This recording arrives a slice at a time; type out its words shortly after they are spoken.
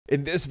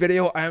In this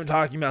video, I am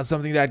talking about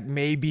something that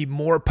may be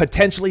more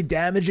potentially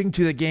damaging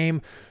to the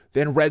game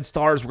than red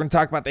stars. We're going to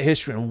talk about the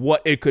history and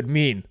what it could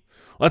mean.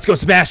 Let's go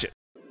smash it.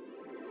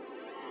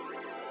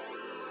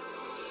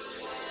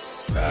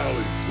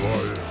 Valley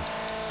Fire.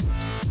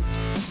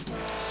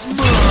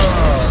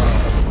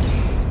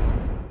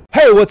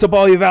 Hey, what's up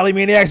all you Valley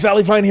Maniacs?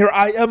 Valley Fine here.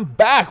 I am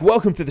back.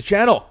 Welcome to the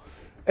channel.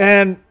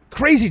 And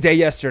crazy day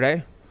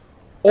yesterday.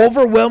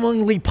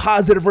 Overwhelmingly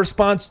positive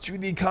response to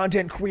the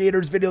content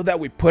creators video that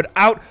we put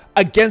out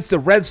against the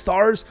red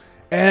stars.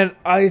 And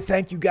I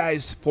thank you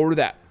guys for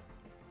that.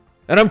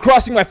 And I'm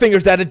crossing my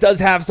fingers that it does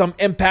have some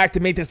impact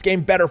to make this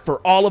game better for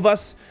all of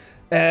us.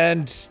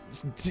 And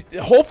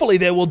hopefully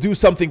they will do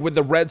something with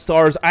the red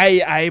stars.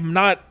 I'm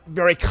not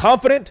very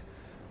confident.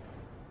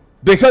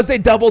 Because they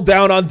doubled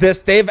down on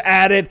this, they've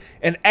added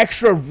an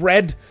extra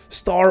red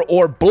star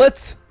or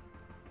blitz.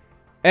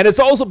 And it's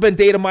also been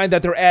data mined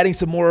that they're adding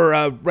some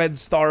more red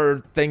star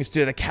things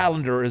to the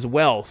calendar as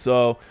well.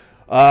 So,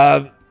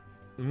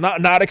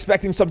 not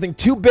expecting something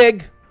too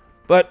big,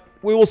 but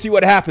we will see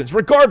what happens.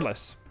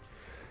 Regardless,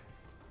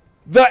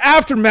 the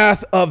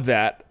aftermath of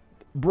that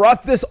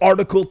brought this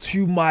article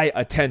to my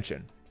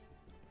attention.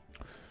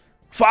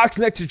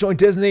 FoxNext has joined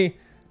Disney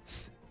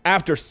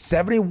after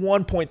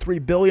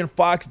 $71.3 billion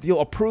Fox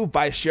deal approved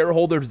by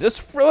shareholders.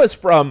 This was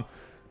from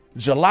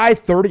July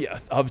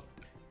 30th of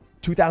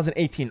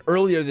 2018,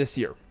 earlier this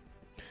year.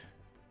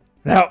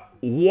 Now,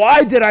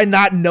 why did I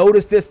not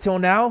notice this till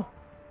now?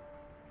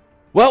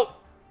 Well,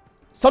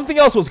 something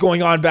else was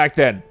going on back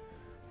then.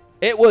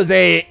 It was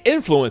an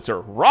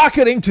influencer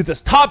rocketing to the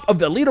top of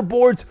the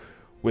leaderboards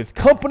with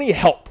company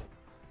help.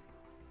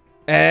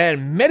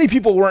 And many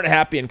people weren't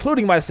happy,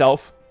 including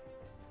myself.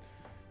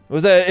 It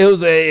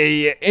was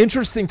a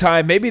interesting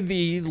time, maybe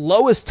the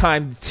lowest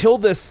time till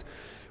this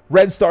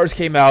red stars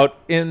came out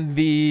in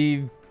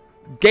the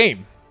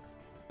game.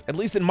 At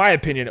least in my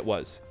opinion it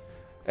was.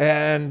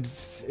 And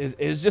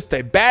it's just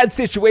a bad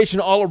situation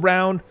all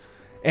around.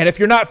 And if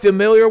you're not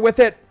familiar with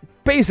it,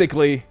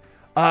 basically,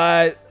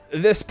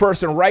 this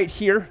person right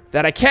here,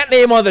 that I can't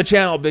name on the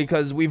channel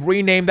because we've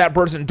renamed that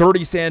person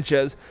Dirty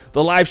Sanchez.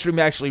 The live stream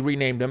actually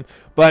renamed him.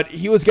 But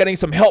he was getting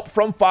some help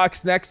from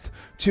FoxNext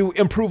to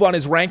improve on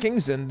his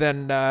rankings. And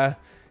then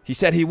he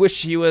said he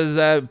wished he was,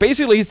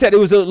 basically he said it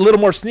was a little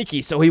more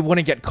sneaky so he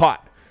wouldn't get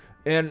caught.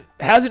 And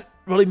hasn't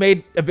really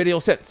made a video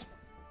since.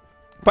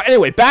 But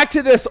anyway, back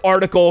to this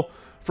article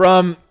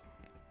from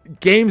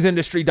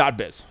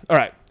gamesindustry.biz. All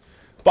right,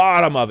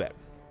 bottom of it.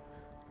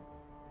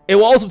 It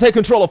will also take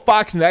control of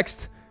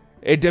FoxNext,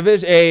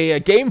 a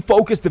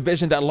game-focused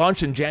division that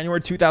launched in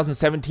January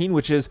 2017,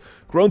 which has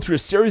grown through a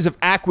series of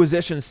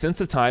acquisitions since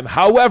the time.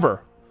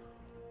 However,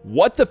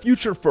 what the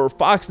future holds for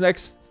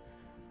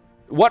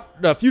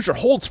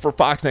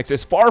FoxNext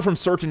is far from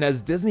certain,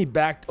 as Disney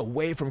backed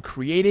away from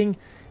creating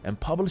and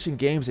publishing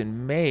games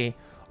in May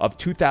of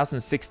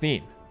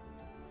 2016.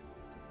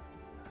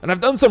 And I've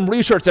done some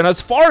research, and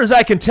as far as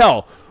I can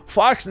tell,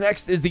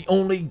 FoxNext is the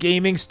only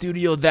gaming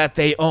studio that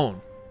they own.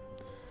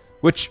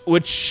 Which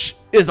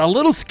is a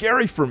little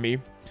scary for me,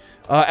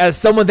 as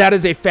someone that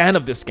is a fan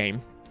of this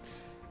game.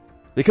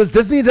 Because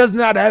Disney does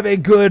not have a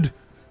good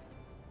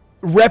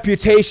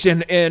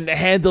reputation in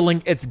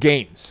handling its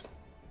games.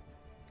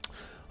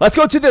 Let's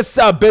go to this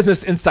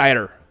Business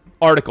Insider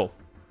article.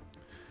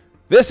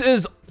 This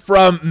is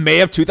from May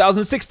of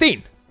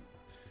 2016.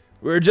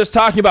 We were just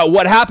talking about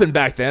what happened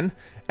back then.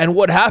 And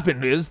what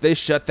happened is they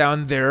shut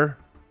down their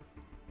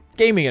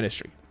gaming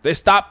industry. They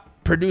stopped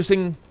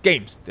producing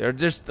games. They're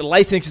just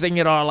licensing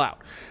it all out.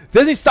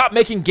 Disney stopped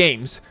making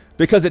games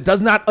because it does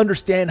not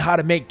understand how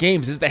to make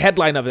games, is the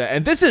headline of that.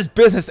 And this is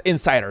Business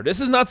Insider.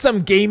 This is not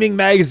some gaming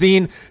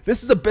magazine.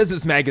 This is a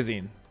business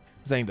magazine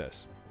saying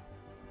this.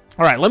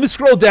 All right, let me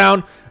scroll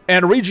down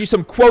and read you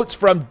some quotes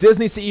from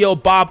Disney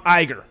CEO Bob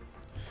Iger.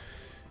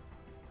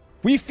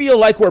 We feel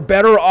like we're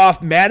better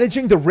off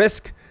managing the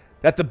risk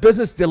that the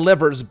business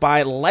delivers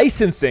by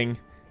licensing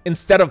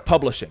instead of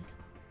publishing.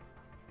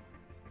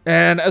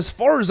 And as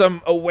far as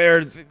I'm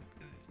aware,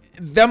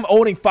 them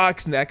owning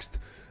FoxNext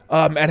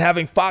and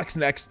having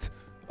FoxNext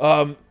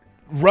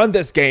run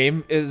this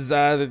game is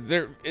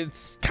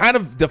it's kind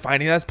of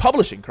defining as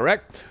publishing,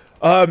 correct?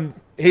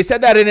 He said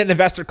that in an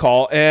investor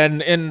call,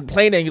 and in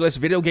plain English,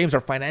 video games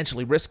are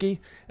financially risky,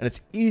 and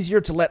it's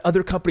easier to let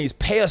other companies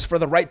pay us for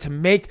the right to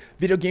make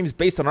video games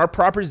based on our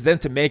properties than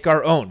to make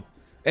our own.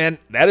 And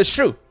that is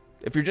true.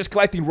 If you're just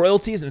collecting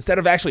royalties instead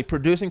of actually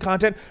producing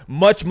content,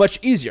 much, much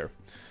easier.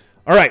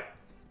 All right.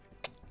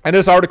 And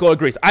this article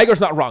agrees. Iger's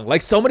not wrong.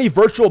 Like so many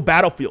virtual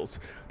battlefields,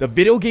 the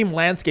video game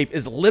landscape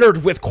is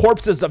littered with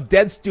corpses of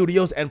dead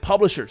studios and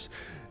publishers.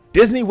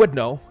 Disney would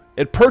know.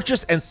 It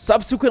purchased and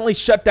subsequently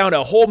shut down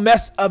a whole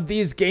mess of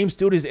these game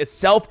studios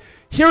itself.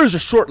 Here is a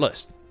short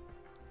list.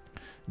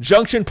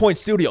 Junction Point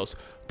Studios,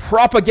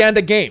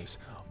 Propaganda Games,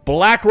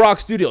 Black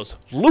Rock Studios,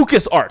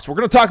 LucasArts. We're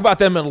going to talk about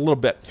them in a little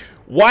bit.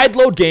 Wide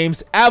Load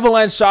Games,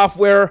 Avalanche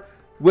Software,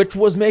 which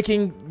was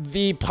making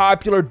the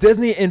popular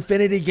Disney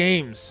Infinity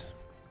games.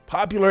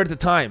 Popular at the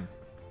time.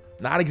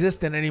 Not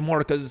existent anymore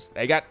because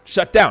they got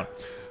shut down.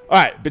 All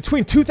right,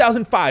 between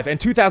 2005 and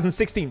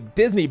 2016,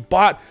 Disney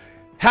bought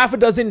half a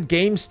dozen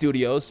game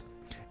studios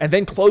and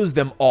then closed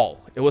them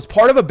all. It was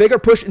part of a bigger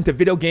push into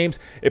video games,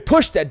 a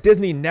push that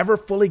Disney never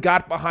fully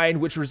got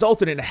behind, which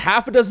resulted in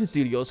half a dozen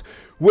studios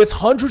with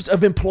hundreds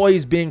of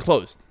employees being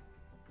closed.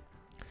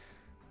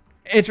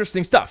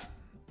 Interesting stuff.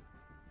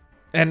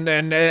 And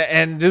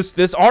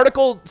this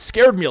article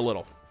scared me a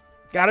little.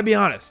 Gotta be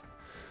honest.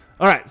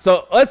 All right,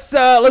 so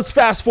let's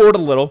fast forward a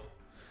little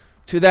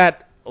to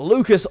that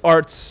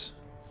LucasArts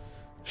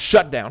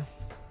shutdown,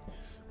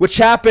 which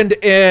happened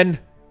in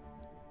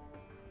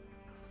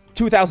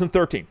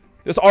 2013.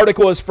 This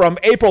article is from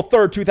April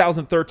 3rd,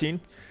 2013,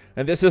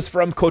 and this is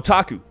from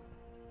Kotaku.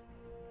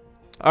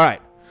 All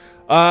right.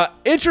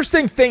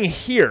 Interesting thing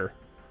here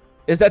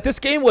is that this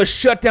game was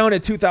shut down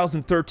in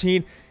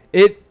 2013.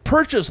 It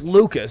purchased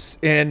Lucas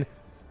in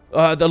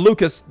the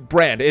Lucas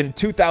brand in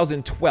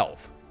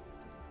 2012.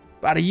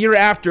 About a year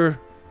after,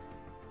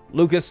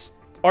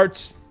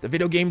 LucasArts, the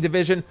video game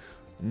division,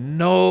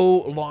 no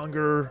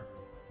longer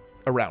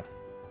around.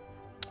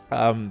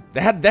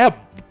 They had a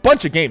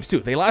bunch of games too.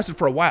 They lasted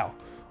for a while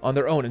on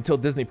their own until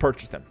Disney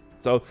purchased them.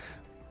 So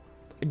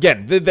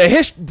again,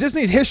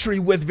 Disney's history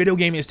with video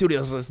gaming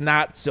studios is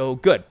not so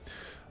good.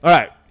 All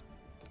right,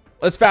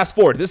 let's fast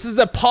forward. This is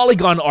a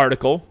Polygon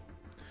article,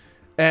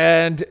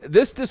 and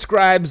this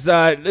describes,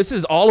 this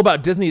is all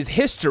about Disney's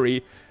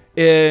history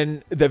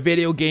in the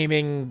video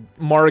gaming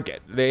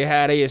market. They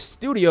had a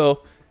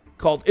studio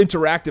called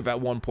Interactive at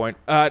one point.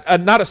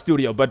 Not a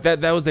studio, but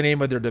that was the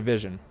name of their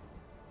division.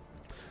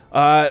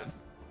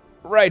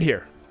 Right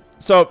here.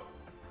 So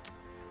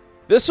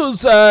this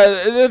was,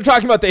 they're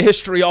talking about the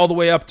history all the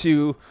way up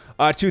to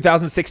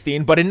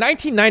 2016. But in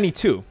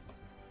 1992,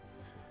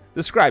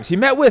 describes, he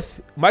met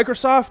with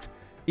Microsoft.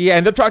 Yeah,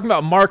 and they're talking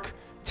about Mark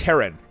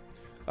Terran,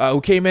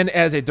 who came in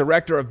as a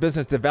director of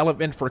business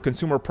development for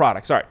consumer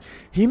products. All right.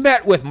 He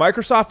met with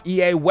Microsoft,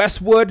 EA,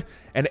 Westwood,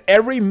 and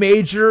every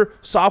major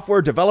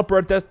software developer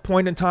at this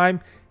point in time.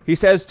 He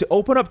says to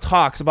open up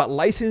talks about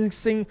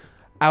licensing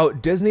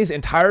out Disney's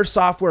entire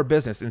software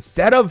business.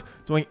 Instead of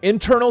doing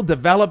internal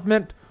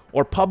development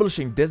or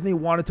publishing, Disney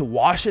wanted to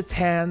wash its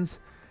hands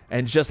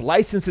and just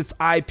license its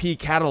IP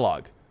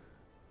catalog.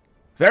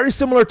 Very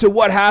similar to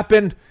what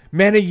happened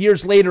many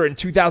years later in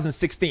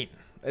 2016.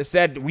 They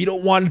said, we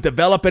don't want to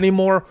develop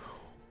anymore.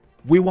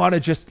 We want to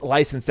just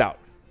license out.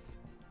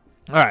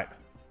 All right.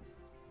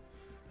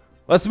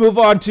 Let's move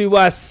on to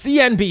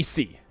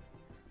CNBC.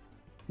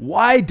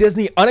 Why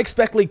Disney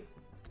unexpectedly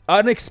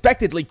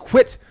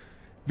quit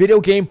video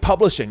game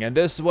publishing. And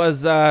this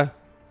was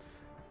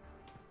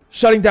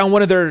shutting down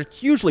one of their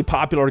hugely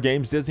popular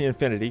games, Disney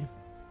Infinity.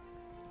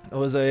 It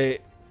was a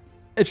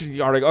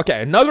interesting article.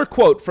 Okay, another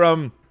quote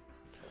from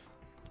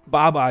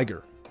Bob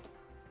Iger.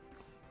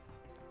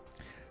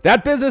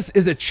 That business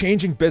is a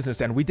changing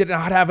business, and we did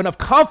not have enough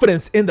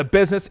confidence in the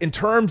business in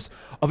terms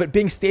of it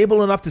being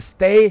stable enough to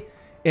stay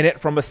in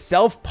it from a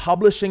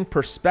self-publishing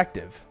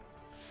perspective.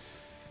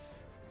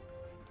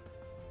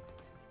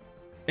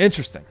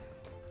 Interesting.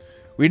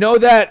 We knew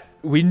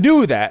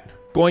that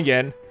going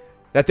in,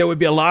 that there would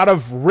be a lot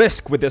of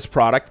risk with this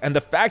product, and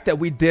the fact that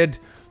we did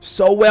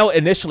so well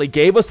initially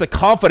gave us the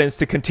confidence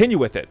to continue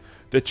with it.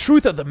 The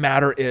truth of the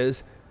matter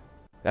is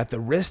that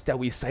the risk that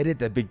we cited at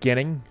the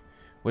beginning,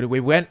 when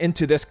we went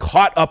into this,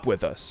 caught up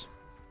with us.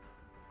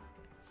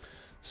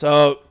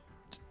 So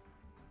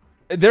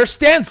their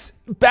stance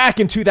back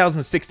in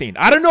 2016,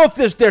 I don't know if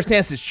their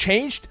stance has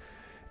changed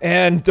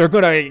and they're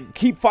going to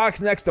keep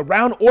FoxNext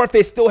around, or if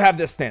they still have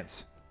this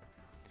stance.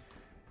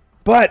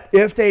 But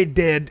if they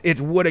did,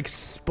 it would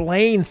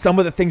explain some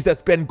of the things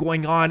that's been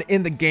going on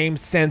in the game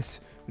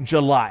since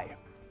July.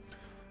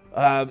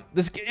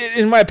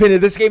 In my opinion,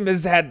 this game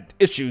has had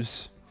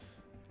issues,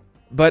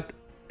 but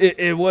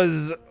it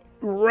was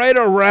right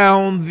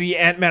around the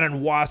Ant-Man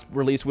and Wasp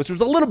release, which was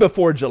a little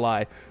before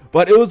July,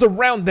 but it was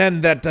around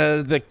then that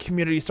the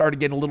community started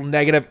getting a little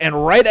negative.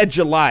 And right at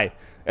July,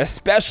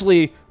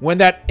 especially when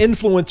that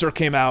influencer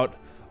came out,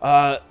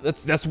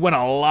 that's when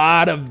a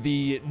lot of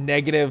the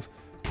negative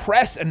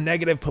press and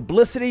negative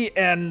publicity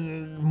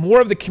and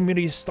more of the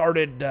community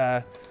started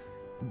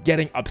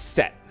getting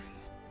upset.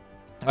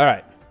 All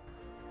right.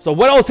 So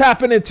what else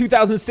happened in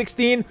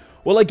 2016?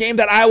 Well, a game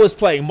that I was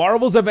playing,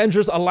 Marvel's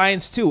Avengers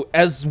Alliance 2,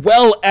 as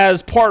well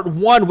as Part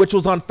 1, which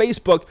was on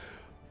Facebook,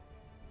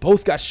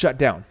 both got shut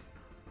down.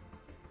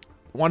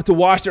 Wanted to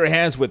wash their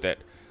hands with it.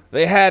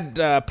 They had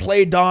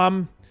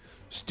Playdom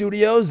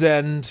Studios,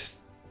 and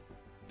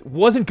it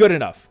wasn't good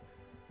enough.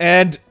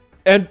 And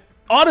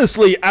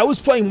honestly, I was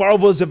playing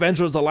Marvel's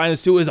Avengers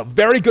Alliance 2. It's a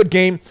very good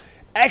game,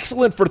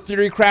 excellent for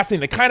theory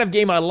crafting, the kind of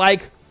game I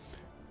like.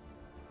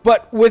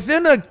 But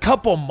within a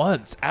couple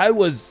months, I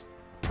was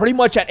pretty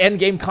much at end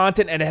game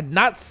content and had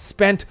not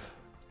spent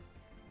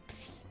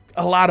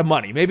a lot of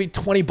money, maybe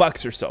 20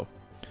 bucks or so.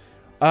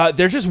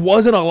 There just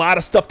wasn't a lot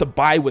of stuff to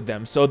buy with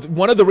them. So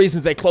one of the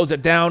reasons they closed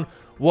it down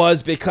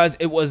was because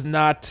it was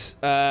not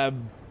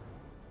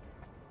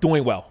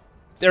doing well.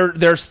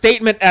 Their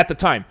statement at the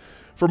time.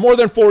 For more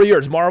than 4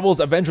 years, Marvel's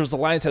Avengers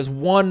Alliance has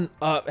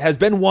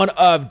been one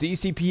of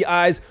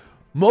DCPI's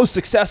most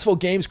successful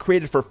games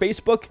created for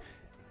Facebook,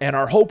 and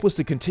our hope was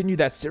to continue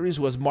that series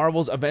with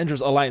Marvel's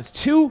Avengers Alliance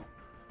 2,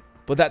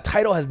 but that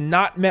title has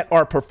not met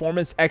our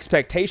performance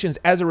expectations.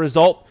 As a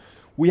result,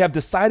 we have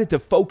decided to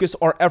focus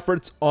our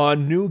efforts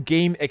on new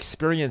game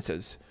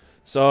experiences.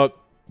 So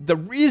the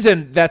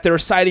reason that they're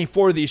citing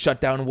for the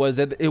shutdown was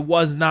that it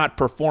was not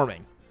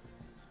performing,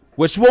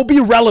 which will be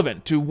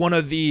relevant to one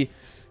of the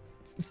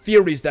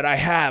theories that I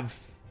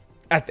have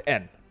at the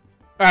end.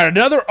 All right,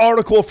 another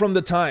article from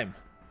the time.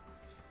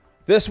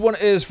 This one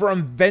is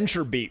from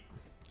VentureBeat,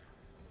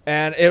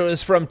 and it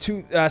was from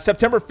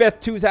September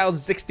 5th,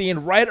 2016,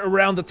 right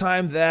around the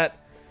time that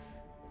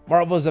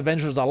Marvel's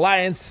Avengers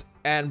Alliance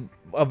and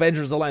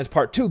Avengers Alliance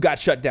Part 2 got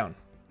shut down.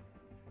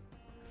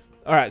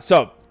 All right,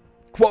 so,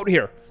 quote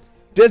here.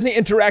 Disney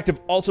Interactive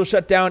also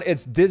shut down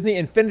its Disney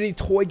Infinity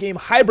toy game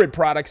hybrid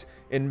products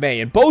in May.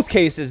 In both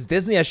cases,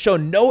 Disney has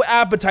shown no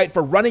appetite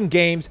for running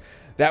games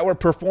that were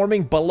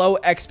performing below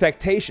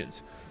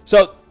expectations.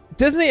 So,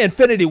 Disney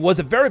Infinity was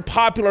a very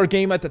popular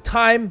game at the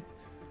time,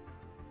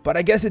 but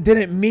I guess it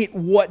didn't meet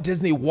what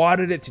Disney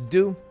wanted it to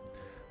do.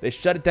 They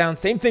shut it down.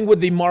 Same thing with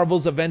the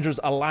Marvel's Avengers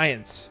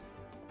Alliance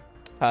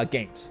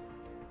games.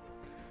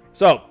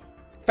 So,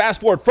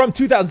 fast forward from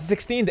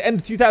 2016 to end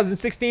of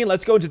 2016,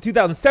 let's go into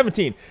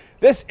 2017.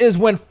 This is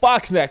when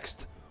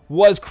FoxNext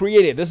was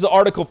created. This is an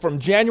article from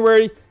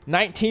January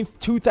 19th,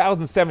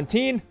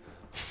 2017.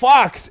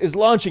 Fox is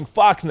launching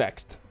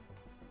FoxNext.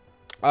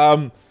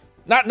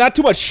 Not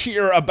too much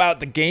here about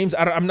the games.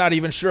 I'm not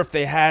even sure if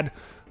they had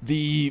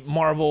the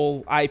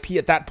Marvel IP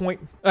at that point.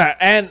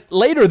 And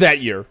later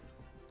that year,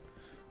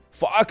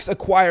 Fox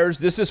acquires,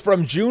 this is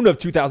from June of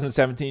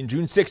 2017,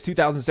 June 6,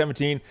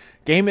 2017,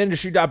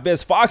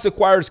 GameIndustry.biz. Fox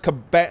acquires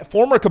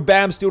former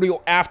Kabam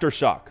studio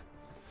Aftershock.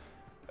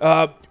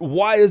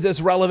 Why is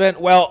this relevant?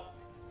 Well,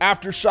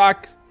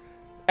 Aftershock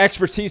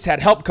expertise had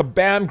helped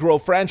Kabam grow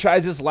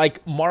franchises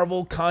like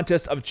Marvel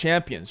Contest of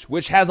Champions,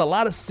 which has a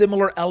lot of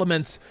similar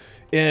elements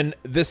in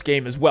this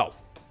game as well.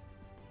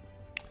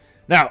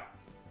 Now,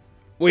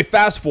 we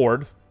fast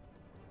forward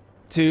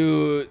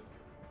to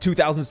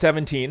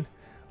 2017.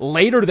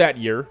 Later that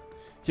year,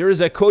 here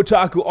is a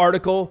Kotaku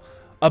article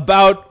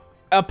about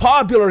a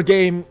popular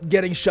game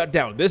getting shut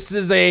down. This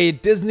is a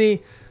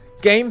Disney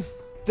game.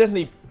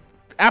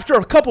 After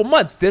a couple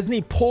months,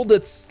 Disney pulled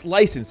its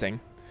licensing.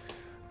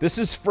 This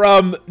is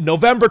from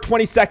November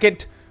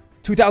 22nd,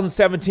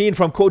 2017,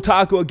 from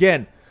Kotaku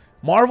again.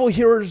 Marvel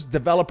Heroes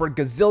developer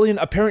Gazillion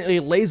apparently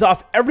lays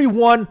off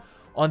everyone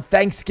on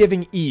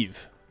Thanksgiving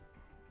Eve.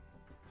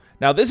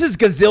 Now, this is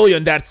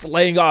Gazillion that's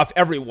laying off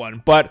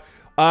everyone, but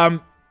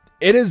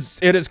it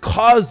is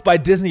caused by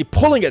Disney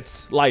pulling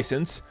its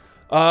license.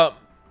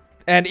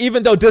 And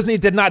even though Disney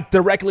did not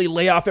directly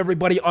lay off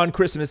everybody on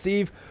Christmas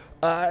Eve,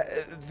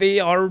 they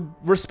are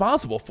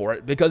responsible for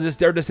it because it's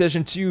their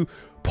decision to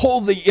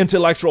pull the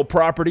intellectual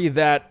property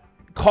that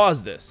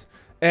caused this.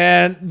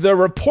 And the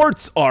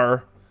reports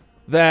are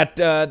that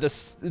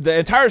the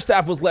entire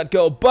staff was let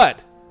go, but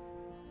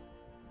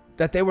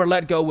that they were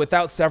let go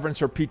without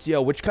severance or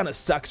PTO, which kind of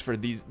sucks for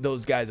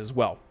those guys as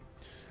well.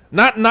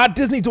 Not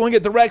Disney doing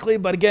it directly,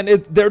 but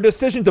again, their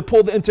decision to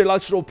pull the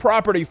intellectual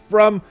property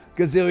from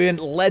Gazillion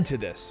led to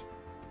this.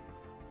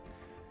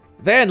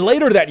 Then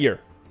later that year,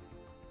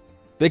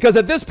 because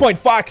at this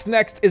point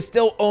FoxNext is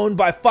still owned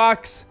by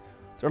Fox,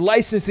 they're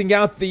licensing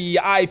out the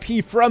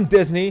IP from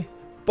Disney,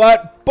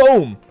 but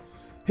boom,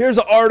 here's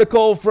an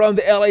article from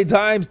the LA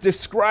Times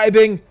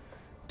describing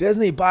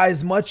Disney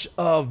buys much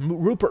of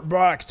Rupert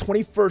Murdoch's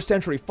 21st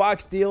Century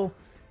Fox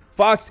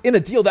in a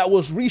deal that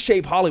will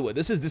reshape Hollywood.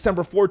 This is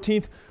December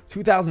 14th,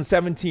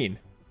 2017.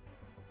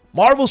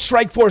 Marvel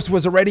Strike Force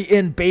was already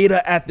in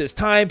beta at this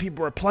time.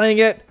 People were playing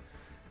it.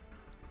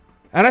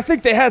 And I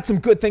think they had some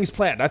good things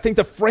planned. I think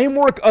the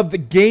framework of the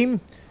game,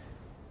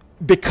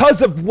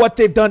 because of what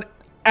they've done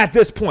at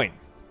this point,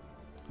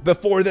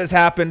 before this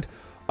happened,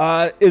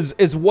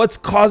 is what's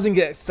causing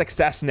its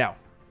success now.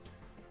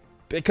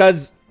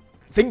 Because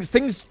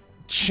things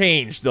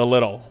changed a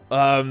little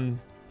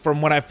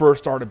from when I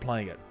first started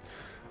playing it.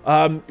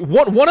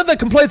 One of the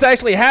complaints I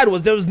actually had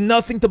was there was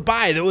nothing to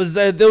buy. There was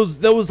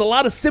a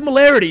lot of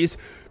similarities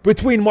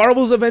between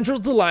Marvel's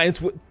Avengers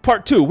Alliance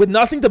Part 2 with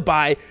nothing to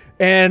buy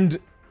and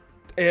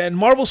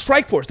Marvel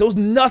Strike Force. There was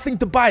nothing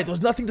to buy. There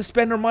was nothing to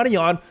spend our money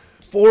on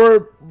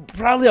for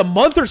probably a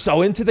month or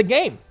so into the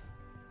game.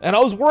 And I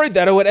was worried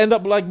that it would end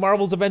up like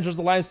Marvel's Avengers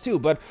Alliance 2,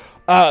 but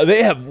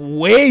they have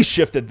way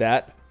shifted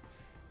that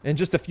in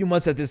just a few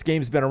months that this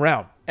game's been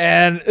around.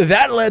 And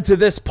that led to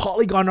this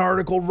Polygon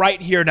article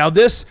right here. Now,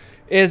 this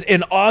is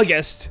in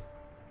August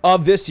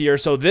of this year,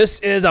 so this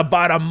is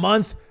about a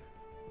month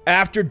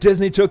after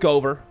Disney took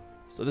over.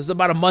 So this is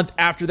about a month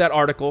after that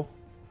article.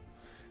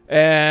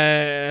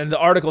 And the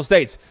article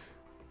states,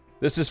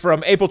 this is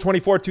from April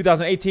 24,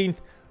 2018,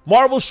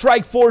 Marvel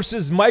Strike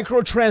Force's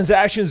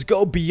microtransactions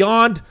go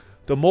beyond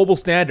the mobile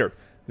standard.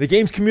 The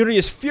game's community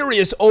is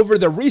furious over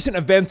the recent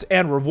events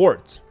and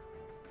rewards.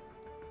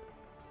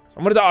 So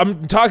I'm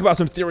gonna talk about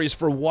some theories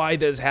for why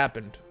this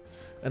happened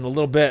in a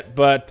little bit,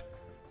 but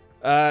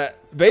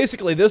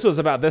basically this was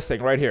about this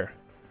thing right here.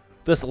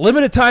 This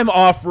limited time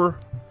offer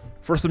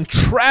for some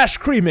trash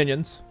Kree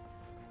minions.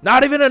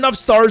 Not even enough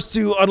stars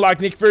to unlock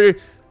Nick Fury.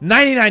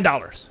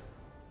 $99.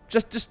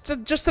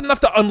 Just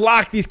enough to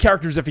unlock these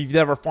characters if you've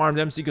never farmed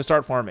them, so you can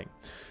start farming.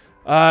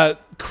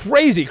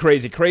 Crazy,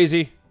 crazy,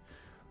 crazy.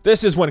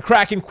 This is when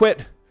Kraken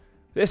quit.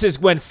 This is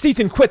when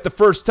Seaton quit the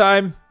first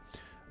time.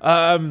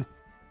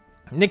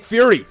 Nick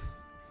Fury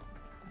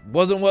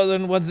wasn't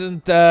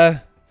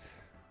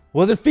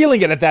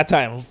feeling it at that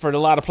time for a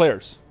lot of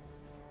players.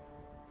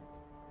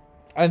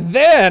 And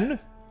then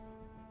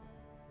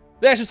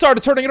they actually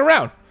started turning it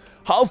around.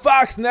 How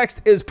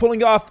FoxNext is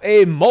pulling off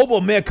a mobile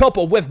mea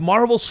culpa with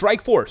Marvel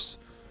Strike Force.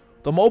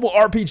 The mobile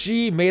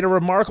RPG made a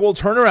remarkable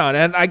turnaround,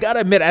 and I gotta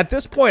admit, at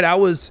this point,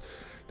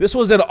 this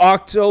was in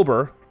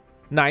October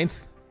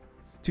 9th,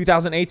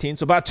 2018,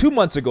 so about 2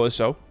 months ago or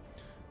so.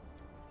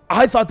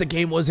 I thought the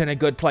game was in a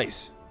good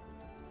place.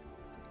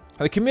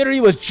 The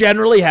community was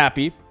generally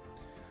happy.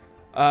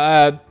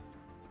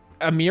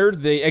 Amir,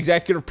 the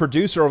executive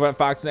producer over at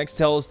FoxNext,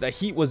 tells us that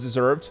heat was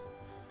deserved.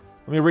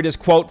 Let me read his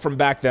quote from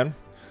back then.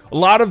 A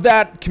lot of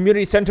that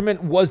community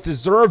sentiment was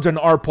deserved on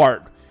our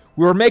part.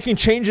 We were making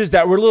changes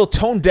that were a little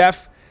tone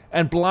deaf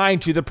and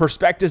blind to the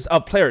perspectives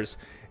of players.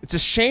 It's a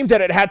shame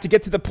that it had to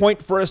get to the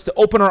point for us to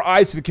open our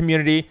eyes to the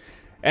community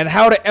and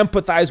how to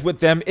empathize with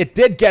them. It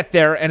did get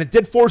there, and it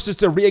did force us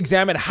to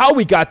re-examine how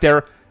we got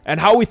there and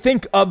how we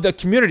think of the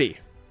community.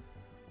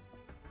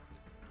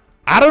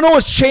 I don't know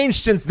what's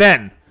changed since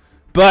then,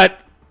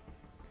 but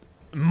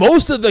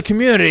most of the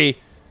community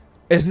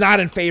is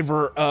not in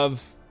favor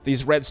of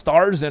these red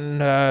stars,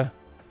 and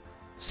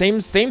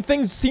same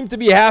things seem to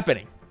be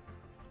happening.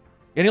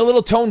 Getting a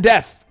little tone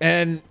deaf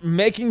and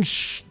making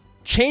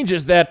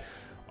changes that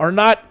are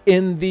not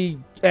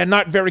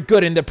not very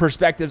good in the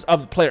perspectives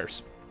of the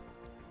players.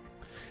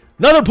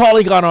 Another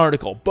Polygon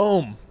article.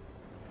 Boom.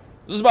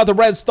 This is about the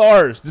red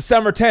stars.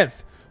 December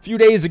 10th, a few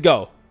days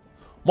ago.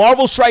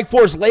 Marvel Strike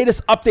Force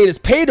latest update is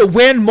pay to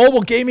win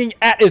mobile gaming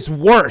at its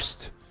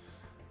worst.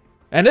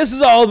 And this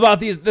is all about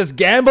this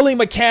gambling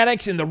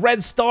mechanics and the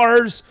red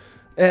stars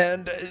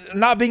and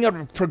not being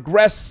able to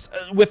progress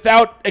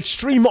without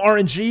extreme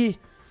RNG.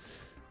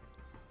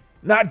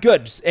 Not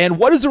good. And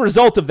what is the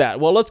result of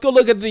that? Well, let's go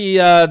look at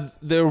the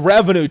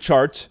revenue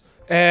chart.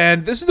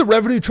 And this is the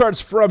revenue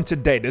charts from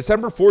today,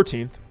 December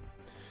 14th.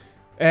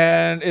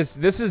 And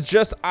this is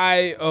just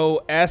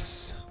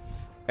iOS.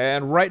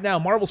 And right now,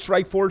 Marvel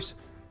Strike Force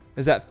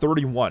is at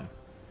 31.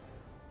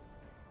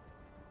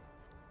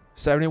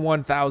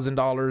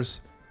 $71,000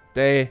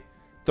 day,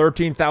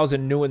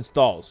 13,000 new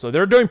installs. So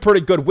they're doing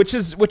pretty good, which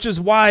is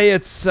why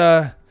it's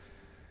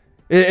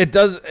it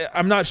does.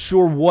 I'm not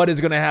sure what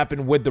is going to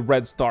happen with the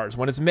red stars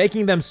when it's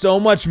making them so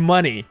much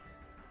money,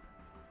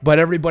 but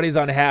everybody's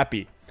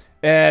unhappy,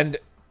 and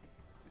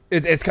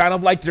it's kind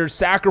of like they're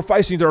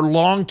sacrificing their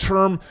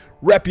long-term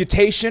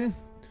reputation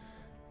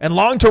and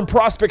long-term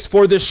prospects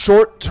for this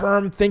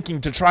short-term thinking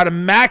to try to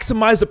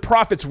maximize the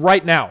profits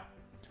right now.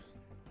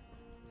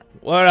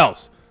 What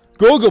else?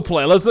 Google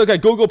Play. Let's look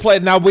at Google Play.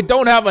 Now, we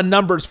don't have a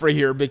numbers for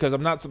here because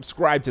I'm not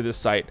subscribed to this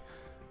site.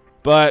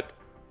 But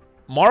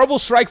Marvel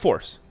Strike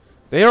Force,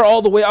 they are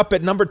all the way up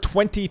at number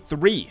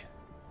 23.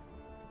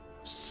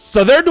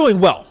 So they're doing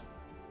well.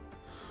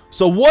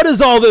 So what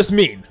does all this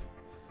mean?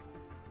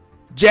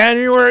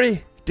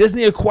 January,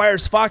 Disney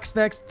acquires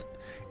FoxNext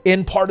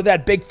in part of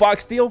that big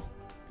Fox deal.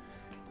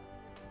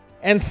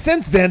 And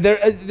since then,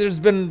 there's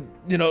been,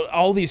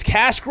 all these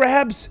cash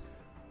grabs.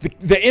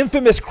 The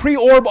infamous Kree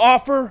Orb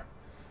offer.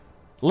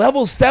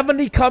 Level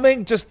 70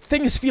 coming. Just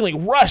things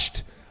feeling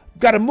rushed.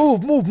 Got to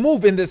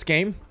move in this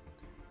game.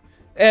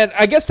 And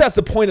I guess that's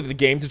the point of the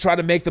game, to try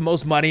to make the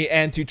most money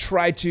and to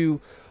try to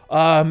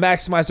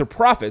maximize their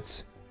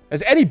profits,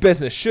 as any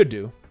business should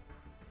do.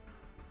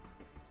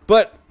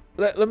 But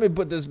let me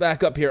put this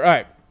back up here. All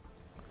right.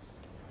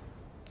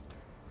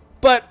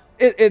 But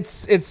it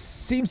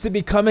seems to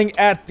be coming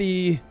at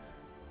the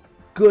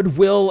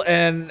goodwill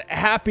and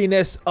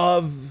happiness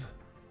of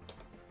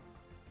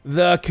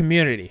the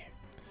community,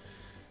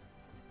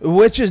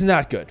 which is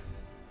not good.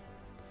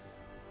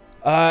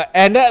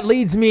 And that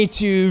leads me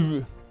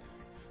to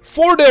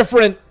 4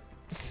 different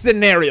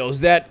scenarios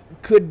that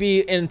could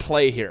be in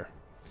play here.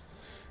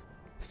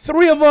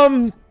 3 of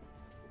them,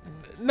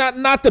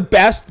 not the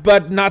best,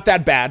 but not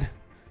that bad.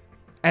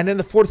 And then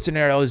the 4th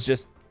scenario is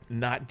just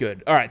not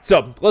good. All right,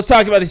 so let's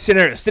talk about these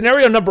scenarios.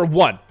 Scenario number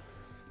 1.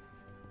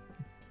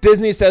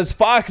 Disney says,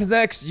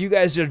 FoxNext, you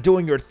guys are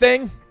doing your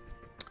thing.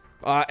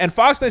 And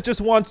FoxNext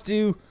just wants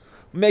to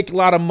make a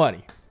lot of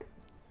money.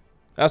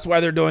 That's why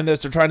they're doing this.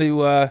 They're trying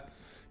to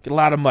get a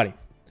lot of money.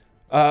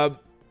 And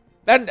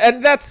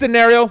that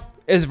scenario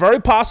is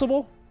very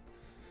possible.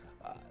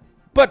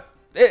 But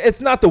it's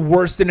not the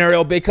worst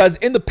scenario, because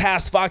in the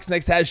past,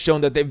 FoxNext has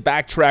shown that they've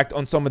backtracked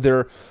on some of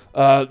their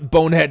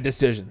bonehead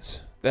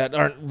decisions that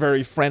aren't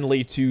very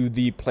friendly to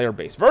the player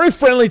base. Very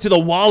friendly to the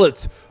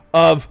wallets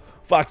of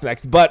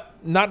FoxNext, but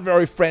not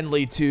very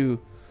friendly to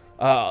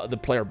the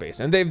player base.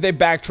 And they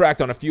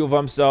backtracked on a few of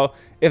them. So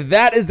if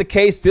that is the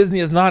case, Disney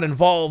is not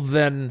involved,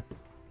 then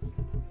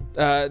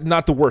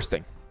not the worst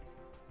thing.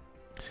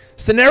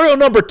 Scenario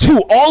number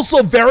 2,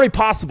 also very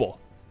possible.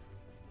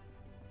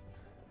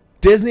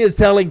 Disney is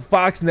telling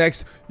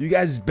FoxNext, you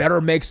guys better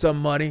make some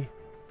money.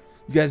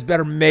 You guys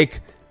better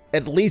make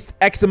at least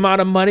X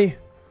amount of money,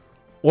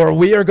 or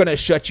we are going to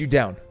shut you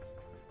down.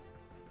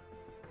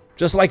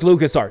 Just like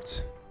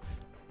LucasArts.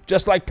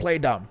 Just like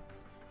Playdom.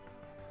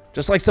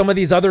 Just like some of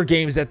these other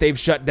games that they've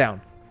shut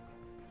down.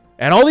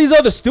 And all these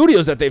other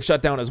studios that they've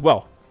shut down as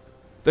well.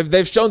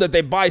 They've shown that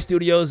they buy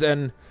studios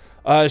and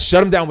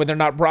shut them down when they're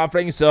not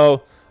profiting.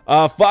 So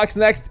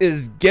FoxNext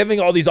is giving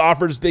all these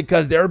offers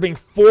because they're being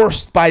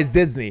forced by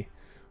Disney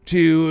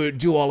to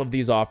do all of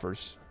these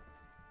offers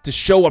to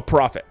show a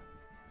profit.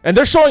 And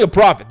they're showing a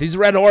profit. These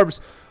red orbs,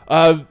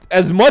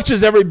 as much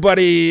as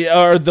everybody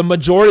or the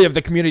majority of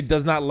the community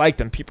does not like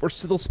them, people are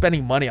still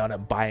spending money on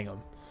them, buying them.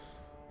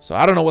 So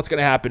I don't know what's going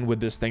to happen with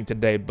this thing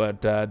today,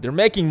 but they're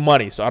making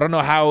money. So I don't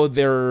know how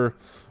they're,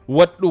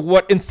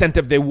 what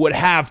incentive they would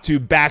have to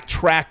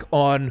backtrack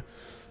on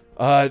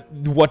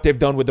what they've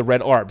done with the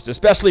red orbs,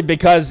 especially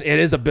because it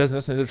is a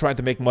business and they're trying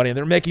to make money and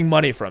they're making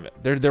money from it.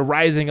 They're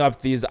rising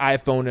up these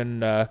iPhone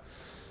and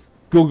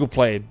Google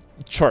Play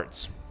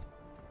charts,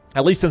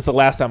 at least since the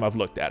last time I've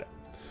looked at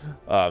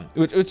it,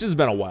 which has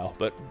been a while.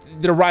 But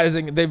they're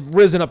rising. They've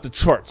risen up the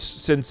charts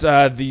since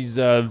these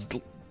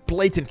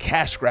blatant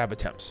cash grab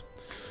attempts.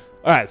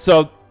 All right,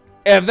 so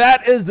if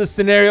that is the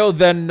scenario,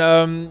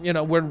 then you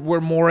know,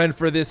 we're more in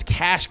for this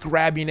cash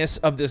grabbiness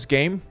of this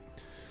game.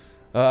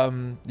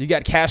 You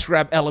got cash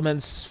grab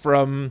elements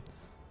from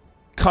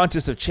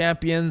Contest of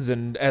Champions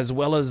and as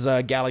well as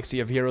Galaxy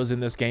of Heroes in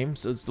this game,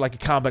 so it's like a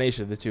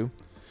combination of the two.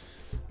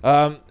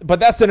 But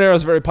that scenario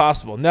is very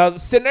possible. Now,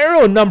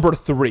 scenario number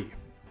 3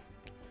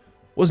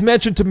 was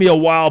mentioned to me a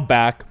while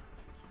back,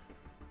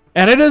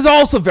 and it is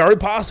also very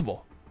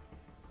possible.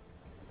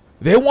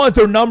 They want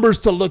their numbers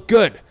to look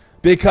good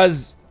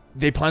because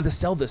they plan to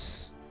sell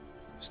this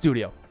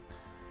studio.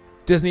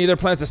 Disney either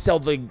plans to sell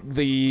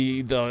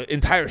the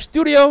entire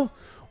studio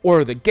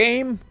or the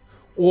game,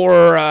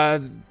 or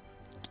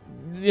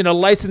you know,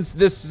 license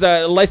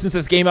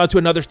this game out to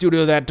another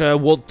studio that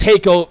will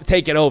take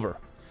it over.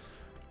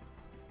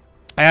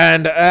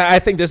 And I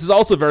think this is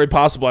also very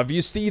possible. If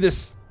you see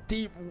this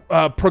steep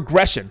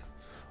progression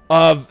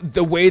of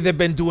the way they've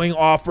been doing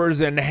offers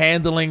and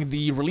handling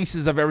the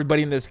releases of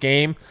everybody in this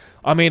game.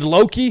 I mean,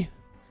 Loki,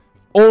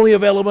 only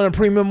available in a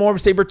premium orb.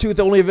 Sabretooth,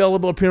 only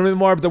available in a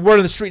premium orb. The word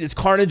on the street is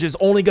Carnage is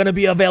only going to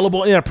be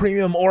available in a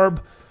premium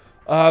orb.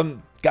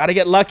 Got to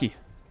get lucky.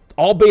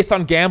 All based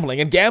on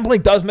gambling. And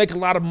gambling does make a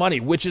lot of money,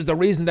 which is the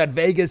reason that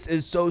Vegas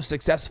is so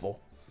successful.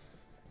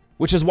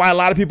 Which is why a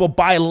lot of people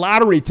buy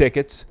lottery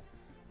tickets,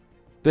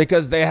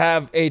 because they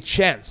have a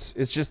chance.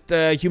 It's just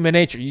human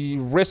nature.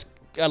 You risk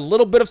a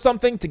little bit of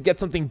something to get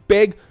something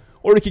big,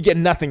 or you could get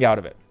nothing out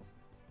of it.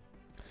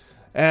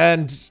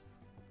 And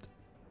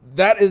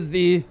that is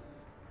the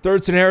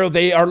third scenario.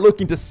 They are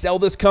looking to sell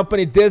this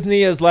company.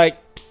 Disney is like,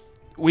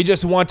 we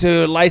just want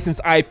to license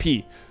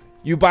IP.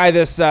 You buy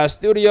this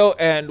studio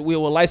and we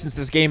will license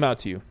this game out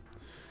to you.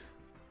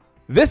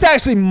 This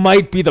actually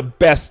might be the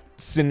best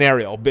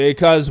scenario,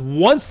 because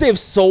once they've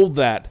sold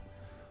that,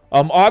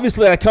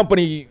 obviously that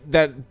company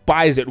that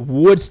buys it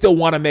would still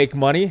want to make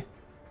money.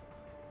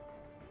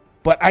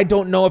 But I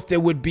don't know if they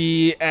would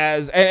be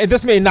as, and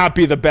this may not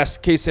be the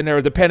best case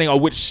scenario depending on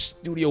which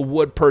studio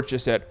would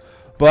purchase it.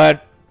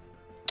 But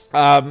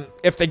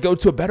if they go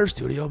to a better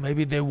studio,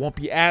 maybe they won't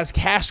be as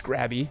cash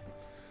grabby.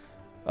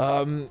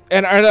 And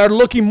are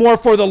looking more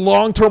for the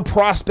long-term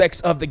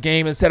prospects of the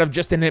game instead of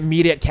just an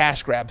immediate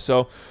cash grab.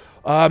 So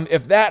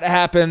if that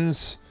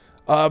happens,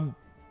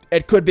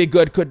 it could be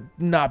good, could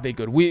not be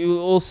good.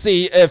 We'll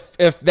see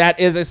if that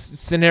is a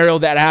scenario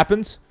that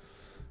happens.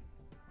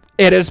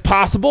 It is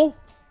possible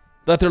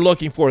that they're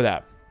looking for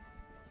that.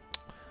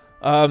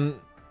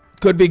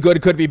 Could be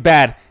good, could be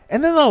bad.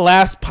 And then the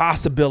last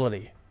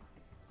possibility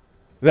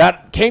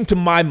that came to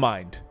my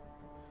mind,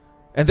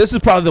 and this is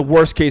probably the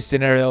worst case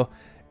scenario,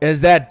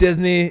 is that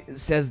Disney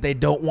says they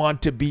don't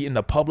want to be in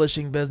the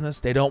publishing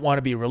business. They don't want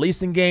to be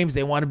releasing games.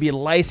 They want to be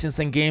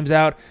licensing games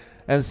out,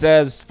 and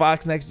says,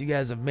 FoxNext, you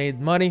guys have made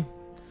money.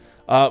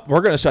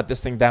 We're going to shut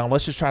this thing down.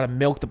 Let's just try to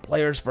milk the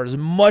players for as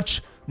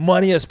much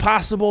money as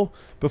possible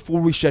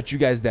before we shut you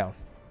guys down.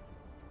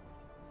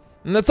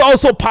 And that's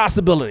also a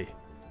possibility.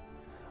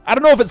 I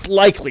don't know if it's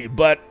likely,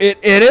 but it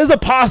is a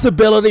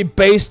possibility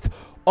based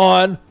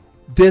on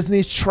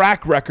Disney's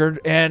track record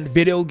and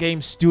video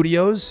game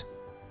studios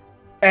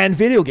and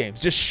video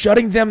games. Just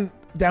shutting them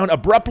down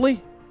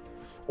abruptly,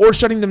 or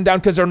shutting them down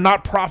because they're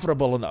not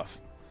profitable enough.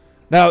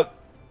 Now,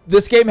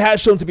 this game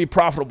has shown to be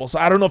profitable, so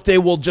I don't know if they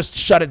will just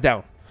shut it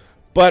down.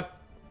 But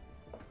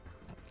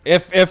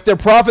if their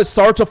profits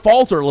start to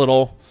falter a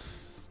little,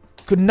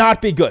 could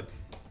not be good.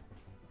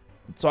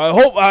 So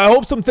I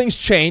hope some things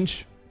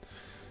change.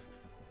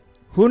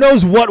 Who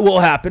knows what will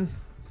happen,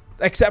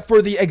 except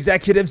for the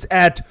executives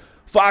at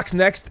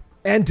FoxNext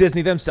and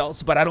Disney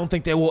themselves, but I don't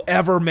think they will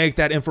ever make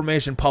that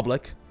information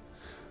public.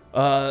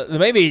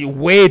 Maybe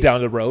way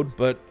down the road,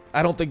 but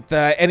I don't think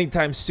that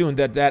anytime soon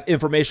that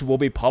information will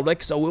be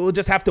public. So we will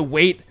just have to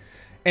wait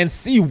and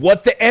see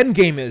what the end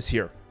game is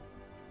here.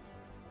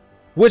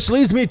 Which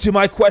leads me to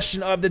my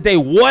question of the day.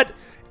 What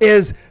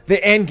is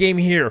the end game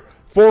here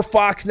for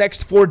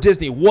FoxNext, for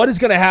Disney? What is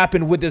going to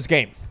happen with this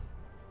game?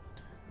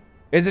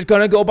 Is it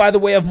going to go by the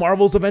way of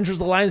Marvel's Avengers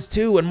Alliance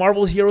 2 and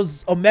Marvel's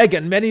Heroes Omega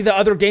and many of the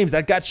other games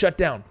that got shut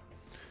down?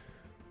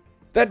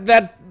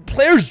 That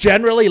players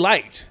generally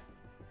liked.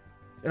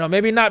 You know,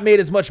 maybe not made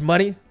as much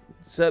money,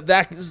 so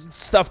that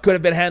stuff could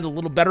have been handled a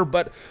little better,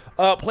 but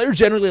players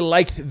generally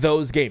liked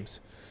those games.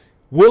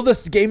 Will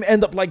this game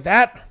end up like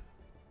that?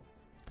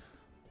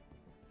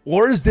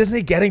 Or is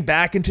Disney getting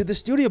back into the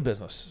studio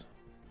business?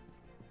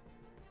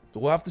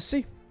 We'll have to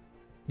see.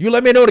 You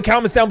let me know in the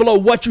comments down below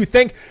what you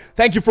think.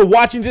 Thank you for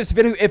watching this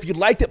video. If you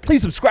liked it,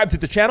 please subscribe to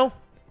the channel.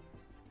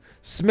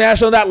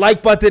 Smash on that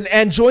like button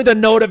and join the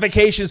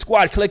notification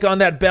squad. Click on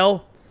that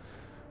bell.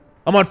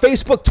 I'm on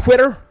Facebook,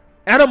 Twitter,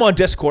 and I'm on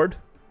Discord.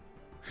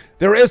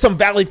 There is some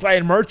Valley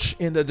Flying merch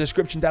in the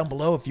description down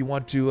below if you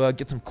want to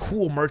get some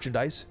cool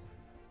merchandise.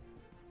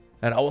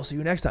 And I will see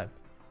you next time.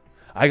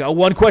 I got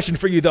one question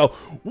for you, though.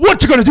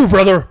 What you gonna do,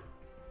 brother,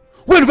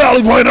 when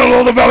Valley Flying and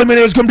all the Valley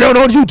Maniacs come down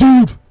on you,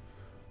 dude?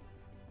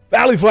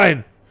 Valley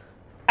Flying,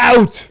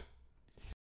 out.